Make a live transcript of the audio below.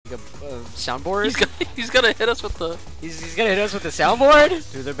a soundboard? He's gonna hit us with the. He's gonna hit us with the soundboard?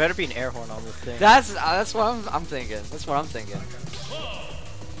 Dude, there better be an air horn on this thing. That's what I'm thinking. That's what I'm thinking.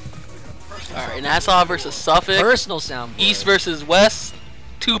 All right, Nassau versus Suffolk. Personal soundboard. East versus West.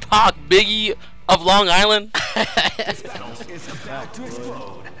 Tupac Biggie of Long Island.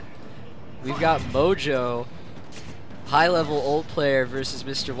 We've got Mojo, high-level old player versus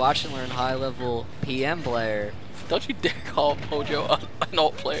Mr.Watch&Learn, high-level PM player. Don't you dare call Mojo an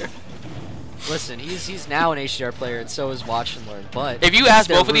old player. Listen, he's now an HDR player, and so is Watch&Learn. But if you ask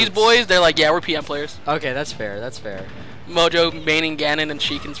both of these boys, they're like, yeah, we're PM players. Okay, that's fair. That's fair. Mojo maining Ganon and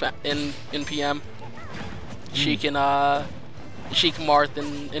Sheik in PM. Sheik and Sheik Marth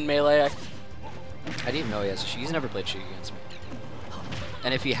in Melee. I didn't even know he has. He's never played Sheik against me.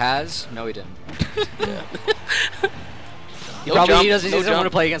 And if he has, no, he didn't. Yeah. He doesn't want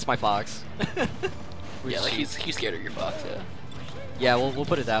to play against my Fox. Yeah, like he's scared of your Fox. Yeah. Yeah, we'll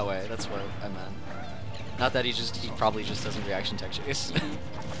put it that way. That's what I meant. Not that he probably just doesn't reaction tech chase.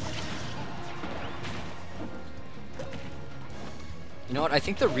 You know what? I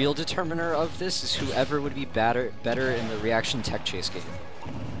think the real determiner of this is whoever would be better in the reaction tech chase game.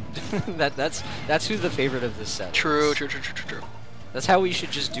 that's who the favorite of this set. True. That's how we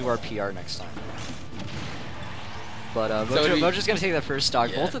should just do our PR next time. But Mojo's gonna take that first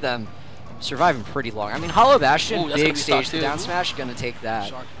stock. Yeah. Both of them surviving pretty long. I mean, Hollow Bastion, big stage, the down too. smash, gonna take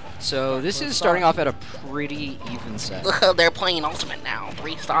that. So this is starting off at a pretty even set. They're playing Ultimate now.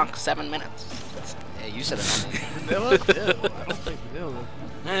 3 stocks, 7 minutes. Yeah, you said it, not me. Vanilla? Ew, I don't play vanilla.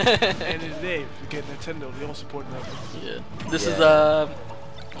 End of the day, forget Nintendo, they don't support nothing. Yeah. This is oh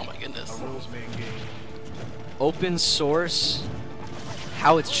my goodness. A rules man game. Open source,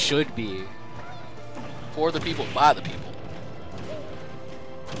 how it should be. For the people, by the people.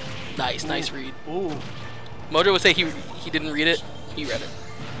 Nice read. Ooh. Mojo would say he didn't read it. He read it.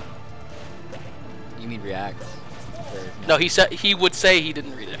 You mean react? No, he would say he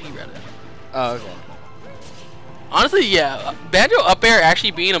didn't read it. He read it. Oh, okay. Honestly, yeah, Banjo up air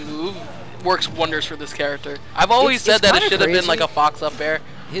actually being a move works wonders for this character. I've always said that it should have been like a Fox up air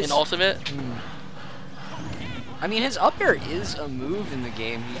in Ultimate. I mean, his up air is a move in the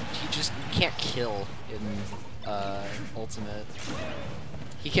game. He just can't kill in Ultimate.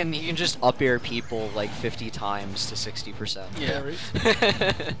 He can just up air people like 50 times to 60%. Yeah. Ooh,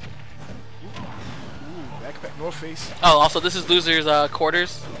 back North Face. Oh, also this is losers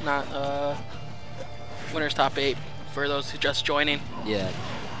quarters, not winners top 8 for those who just joining. Yeah.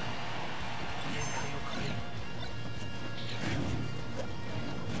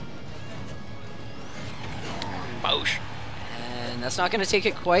 Boosh. And that's not gonna take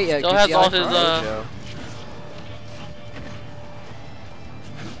it quite yet. Still has all his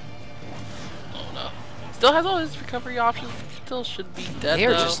Still has all his recovery options. Still should be dead. They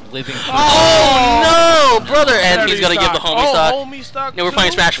are though. just living. Oh no, brother! And he's gonna give the homie stock. Homie stock. No, we're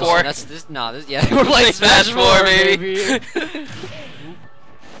playing Smash 4. That's this. Nah, this. Yeah, we're playing Smash 4, baby.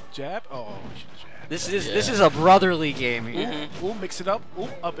 Jab. Oh, we should jab. This is a brotherly game here. Ooh, mix it up. Ooh,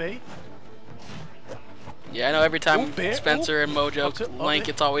 up A. Yeah, I know every time Bear. Spencer and Mojo Up link,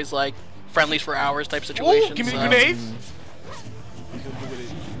 A. it's always like friendlies for hours type situation. Ooh, give me so. the grenades. He's gonna do with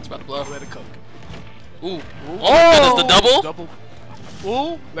it. It's about to blow. Let it cook. Ooh. Oh my goodness, the double? Double.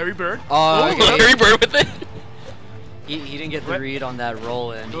 Ooh, Larry Bird. Oh, okay. Larry Bird with it. He didn't get the read on that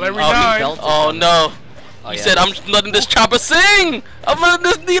roll in. Larry He Nine. belted Oh him. no. Oh, He yeah. said, I'm letting this chopper sing! I'm letting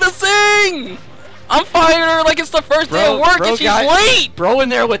this Nita sing! I'm firing her like it's the first day of work and she's late! Bro in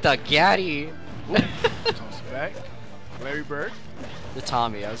there with the Gaddy. Toss it back. Larry Bird. The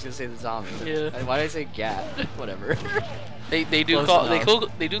Tommy. I was gonna say the Tommy. Yeah. Why did I say Gat? Whatever. They do Close call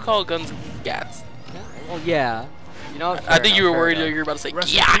enough. they do call guns gats. Well, yeah. You know. I think you were worried you were about to say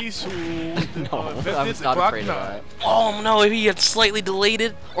Rest yeah. in peace. Who No, I was not afraid of that. Oh no, if he had slightly delayed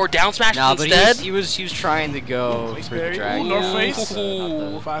it or down smashed Nah, but instead. he was trying to go for the Ooh, dragon. North Face.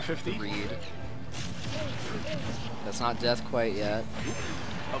 Ooh. 550. Read. That's not death quite yet.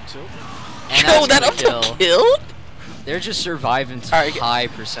 Up tilt. And Yo, that's that up gonna to kill? They're just surviving to Alright, high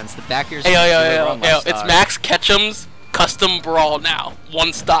percents. The back air's Hey, gonna yo, zero on my it's stock. Max Ketchum's custom brawl now.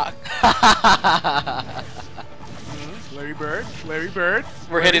 1 stock. Larry Bird. Larry Bird.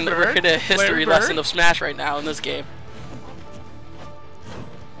 We're hitting a history Larry lesson Bird. of Smash right now in this game.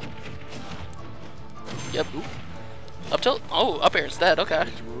 Yep. Up tilt. Oh, up air instead. Okay.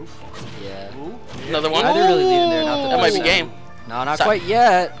 Yeah. Ooh. Another one. They're really leading there. Not That might be percent. game. No, not Sorry. quite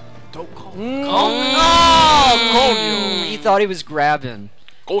yet. Don't call. Oh no! He thought he was grabbing.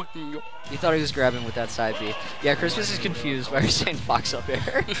 Go. You thought he was grabbing with that side B. Yeah, Christmas is confused by you saying Fox up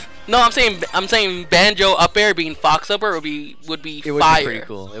air. No, I'm saying Banjo up air being Fox up air would be It would be fire. pretty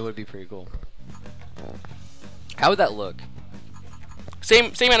cool. It would be pretty cool. How would that look?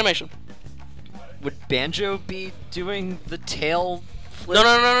 Same animation. Would Banjo be doing the tail flip?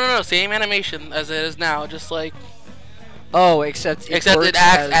 No. Same animation as it is now. Just like Oh, except it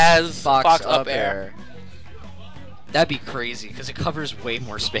acts as Fox up air. That'd be crazy because it covers way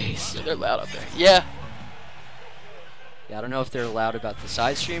more space. They're loud up there. Yeah. Yeah, I don't know if they're loud about the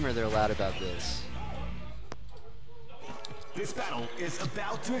side stream or they're loud about this. This battle is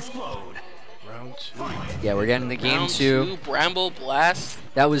about to explode. Round 2. Yeah, we're getting the game Round 2. Bramble Blast.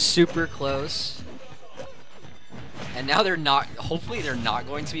 That was super close. And now they're not, hopefully they're not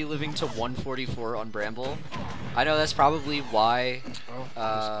going to be living to 144 on Bramble. I know that's probably why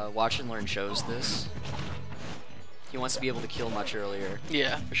Watch and Learn chose this. He wants to be able to kill much earlier.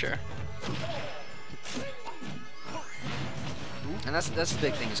 Yeah, for sure. And that's the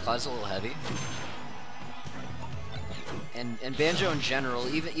big thing, his claw's a little heavy. And Banjo in general,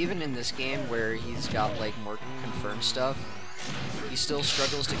 even in this game where he's got like more confirmed stuff, he still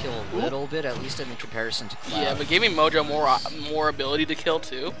struggles to kill a little bit, at least in comparison to Cloud. Yeah, but giving Mojo more ability to kill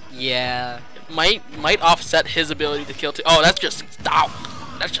too. Yeah. Might offset his ability to kill too. Oh, that's just stop.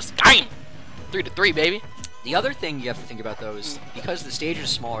 That's just time. 3-3, baby. The other thing you have to think about though is because the stage is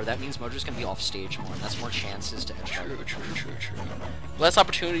smaller, that means Mojo's gonna be off stage more, and that's more chances to headshot. True. Less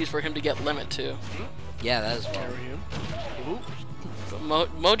opportunities for him to get limit too. Yeah, that is well. Carry him.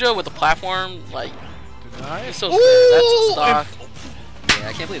 Mojo with the platform, like, Deny. he's so scared. That's a stock. Yeah,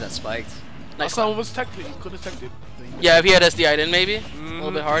 I can't believe that spiked. Nice. That's not what was technically. You could have teched it. Yeah, if he had SDI'd in, maybe a little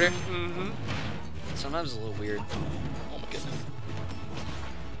bit harder. Sometimes a little weird. Oh my goodness,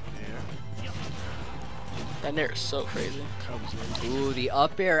 Yeah. that nair is so crazy. Comes in. Ooh, the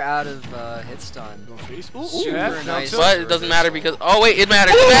up air out of hit stun. Go face. Super Yeah, nice. But it doesn't matter because oh wait, it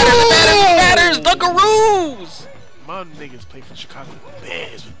matters. It matters. Dunkaroos. My niggas play for Chicago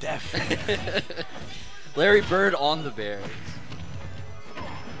Bears with death. Larry Bird on the Bears.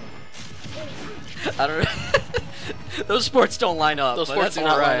 I don't know. Those sports don't line up. Those but sports that's do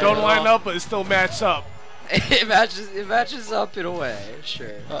not alright. line Don't line up, but it still match up. It matches up in a way,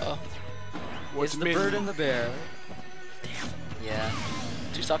 sure. Uh-oh. It's the bird and the bear. Damn. Yeah.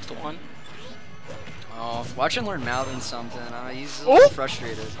 2 stocks to 1. Oh, watch and learn mouthing something. He's a little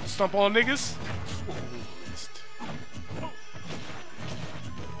frustrated. Stump on niggas.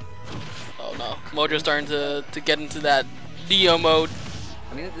 Oh no. Mojo's starting to get into that Neo mode.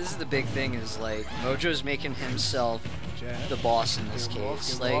 I mean, this is the big thing is like Mojo's making himself the boss in this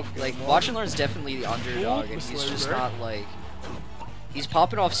case. Like Watch and Learn's definitely the underdog, and he's just not like he's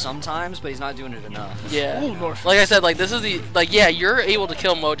popping off sometimes, but he's not doing it enough. Yeah. Ooh, North. Like I said, like this is the yeah, you're able to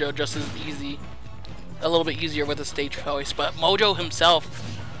kill Mojo just as easy, a little bit easier with the stage choice, but Mojo himself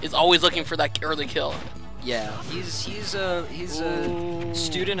is always looking for that early kill. Yeah, he's a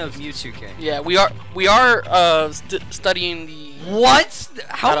student of Mewtwo King. Yeah, we are studying the What?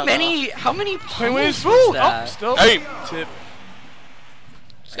 How don't many Penguins pummels food. was that? Still. Hey. Tip.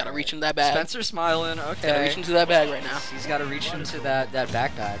 Just gotta reach into that bag. Spencer smiling. Okay. Gotta reach into that bag right now. He's got to reach into that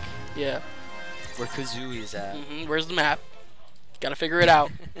backpack Yeah. where Kazooie is at. Where's the map? Gotta figure it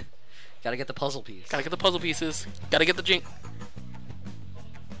out. Gotta get the puzzle piece. Gotta get the puzzle pieces. Gotta get the jink.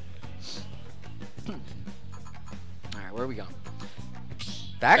 Alright, where are we going?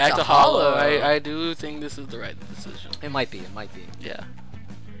 Back to Hollow. Hollow. I do think this is the right decision. It might be. It might be. Yeah.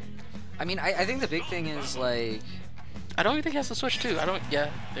 I mean, I think the big thing is like I don't even think he has to switch too. Yeah,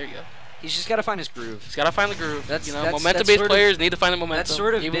 there you go. he's just got to find his groove. He's gotta find the groove. That's- you know, that's momentum-based sort of- players need to find the momentum, that's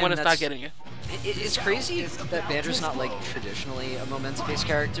sort of even been- when it's not that's- getting you. It's crazy that Banjo's not like traditionally a momentum-based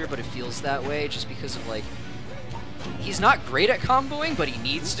character, but it feels that way just because of like he's not great at comboing, but he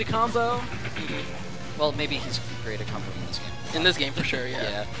needs to combo. Well, maybe he's great at comboing in this game. In this game, for sure,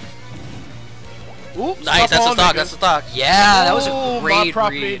 yeah. Oops. Nice, that's a on, stock, nigga. that's a stock. Yeah, that was Ooh, a my great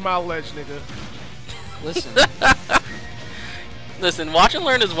property, read. my ledge, nigga. Listen, Listen, Watch and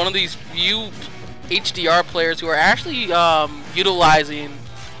Learn is one of these few HDR players who are actually utilizing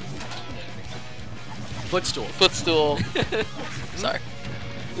footstool. footstool. Sorry.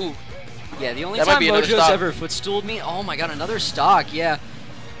 Ooh. Yeah, the only That might time be another Mojo's stock. ever footstooled me. Oh my god, another stock. Yeah.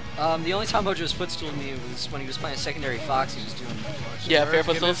 The only time Mojo's footstooled me was when he was playing secondary Fox. He was doing Yeah, fair Get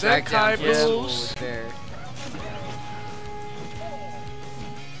footstool. his head drag down type footstool moves. with Bear.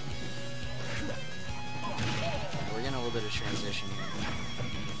 We're getting a little bit of transition here.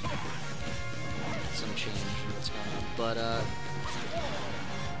 Some change in what's going on. But,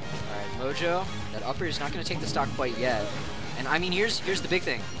 alright, Mojo, that upper is not going to take the stock quite yet. And I mean, here's the big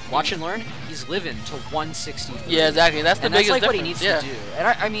thing. Watch and learn. He's living to 163. Yeah, exactly. That's the biggest like difference. What he needs to do. And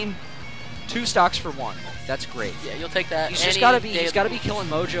I mean, 2 stocks for 1. That's great. Yeah, you'll take that. He's just gotta be. He's gotta be killing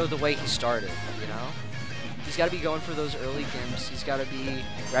Mojo the way he started. You know. He's got to be going for those early gimps. He's got to be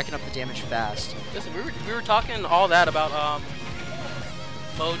racking up the damage fast. Listen, we were talking all that about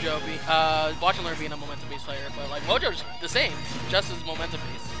Mojo being Watch and Learn being a momentum-based player, but like Mojo's the same, just as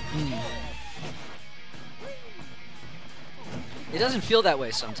momentum-based. It doesn't feel that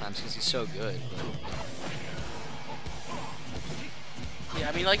way sometimes because he's so good. But yeah,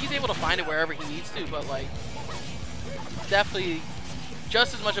 I mean, like he's able to find it wherever he needs to, but like definitely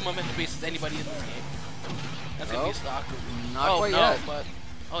just as much a momentum-based as anybody in this game. That's gonna be a stock. Not quite yet. But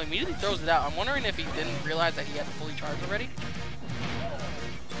he immediately throws it out. I'm wondering if he didn't realize that he had to fully charge already.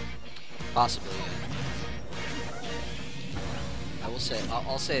 Possibly. Yeah. I will say.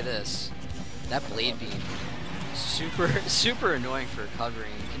 I'll say this: that blade beam, super annoying for recovering.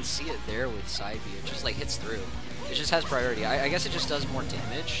 You can see it there with side B. It just like hits through. It just has priority. I guess it just does more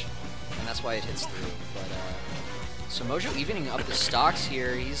damage, and that's why it hits through. But so Mojo evening up the stocks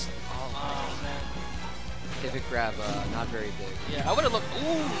here. He's oh man. Pivot grab, not very big. Yeah, I would have looked.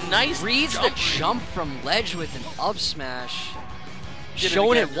 Ooh, nice. Reads the jump from ledge with an up smash.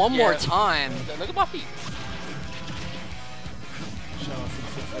 Showing it one more time. Look at my feet.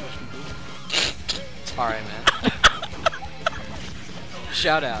 Alright, man.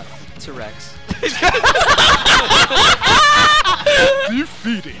 Shout out to Rex.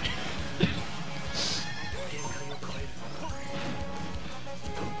 Defeated.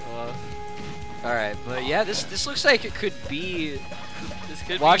 Alright, but yeah, this looks like it could be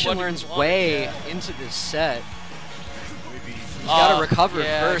Watch and Learn's way into this set. He's got to recover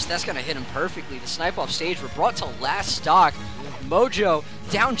first. That's going to hit him perfectly. The snipe off stage. We're brought to last stock. Mojo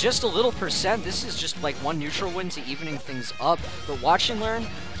down just a little %. This is just like one neutral win to evening things up. But Watch and Learn,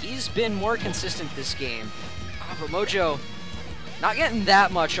 he's been more consistent this game. But Mojo, not getting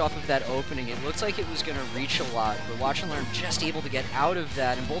that much off of that opening. It looks like it was going to reach a lot, but Watch and Learn just able to get out of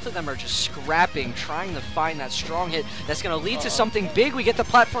that, and both of them are just scrapping, trying to find that strong hit that's going to lead to something big. We get the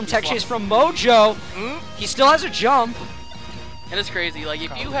platform tech chase from Mojo. He still has a jump. And it's crazy. Like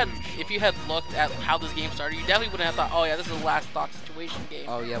if you had looked at how this game started, you definitely wouldn't have thought, oh yeah, this is the last stock situation game.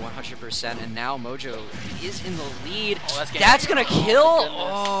 Oh yeah, 100%. And now Mojo is in the lead. Oh, that's going to kill.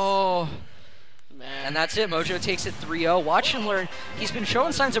 Oh. Man. And that's it. Mojo takes it 3-0. Watch and Learn. He's been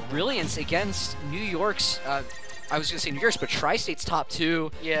showing signs of brilliance against New York's, I was going to say New York's, but Tri-State's top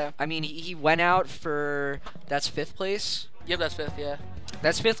 2. Yeah. I mean, he went out for, that's 5th place? Yep, that's 5th, yeah.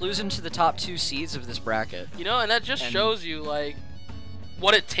 That's 5th, losing to the top 2 seeds of this bracket. You know, and that just shows you, like,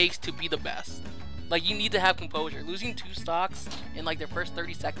 what it takes to be the best. Like, you need to have composure. Losing 2 stocks in, like, their first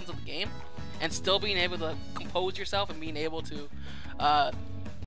 30 seconds of the game and still being able to compose yourself and being able to